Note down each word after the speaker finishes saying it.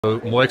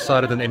More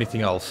excited than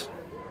anything else.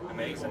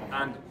 Amazing.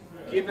 And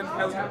given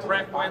how the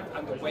prep went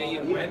and the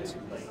weigh-in went,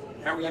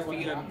 how are you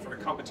feeling for the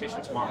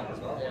competition tomorrow?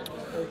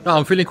 No,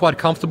 I'm feeling quite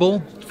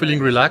comfortable,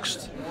 feeling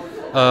relaxed.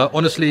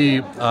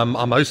 Honestly,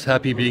 I'm most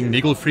happy being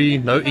niggle-free,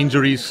 no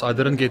injuries. I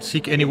didn't get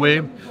sick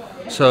anywhere.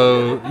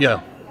 So,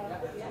 yeah.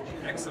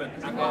 Excellent.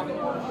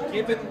 And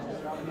given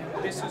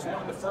this is one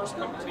of the first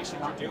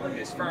competitions you're doing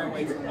this far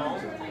away from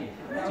home,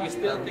 do you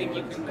still think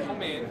you can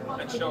come in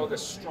and show the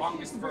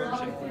strongest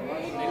version of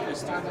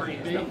Nicolaas Du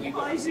Preez that we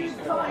will see?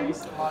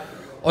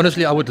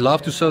 Honestly, I would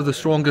love to show the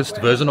strongest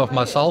version of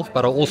myself,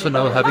 but I also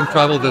know, having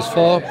traveled this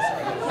far,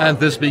 and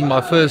this being my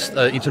first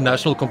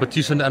international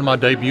competition and my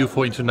debut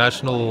for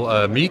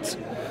international meet,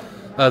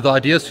 the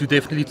idea is to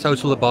definitely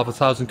total above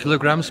 1,000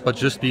 kilograms, but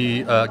just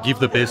give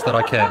the best that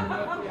I can.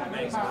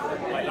 Amazing.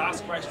 My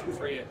last question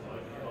for you.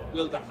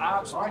 Will the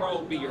Abs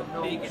Pro be your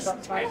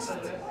biggest test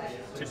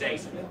to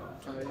date?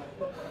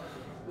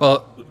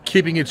 Well,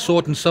 keeping it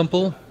short and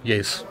simple,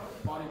 yes,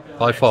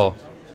 by far.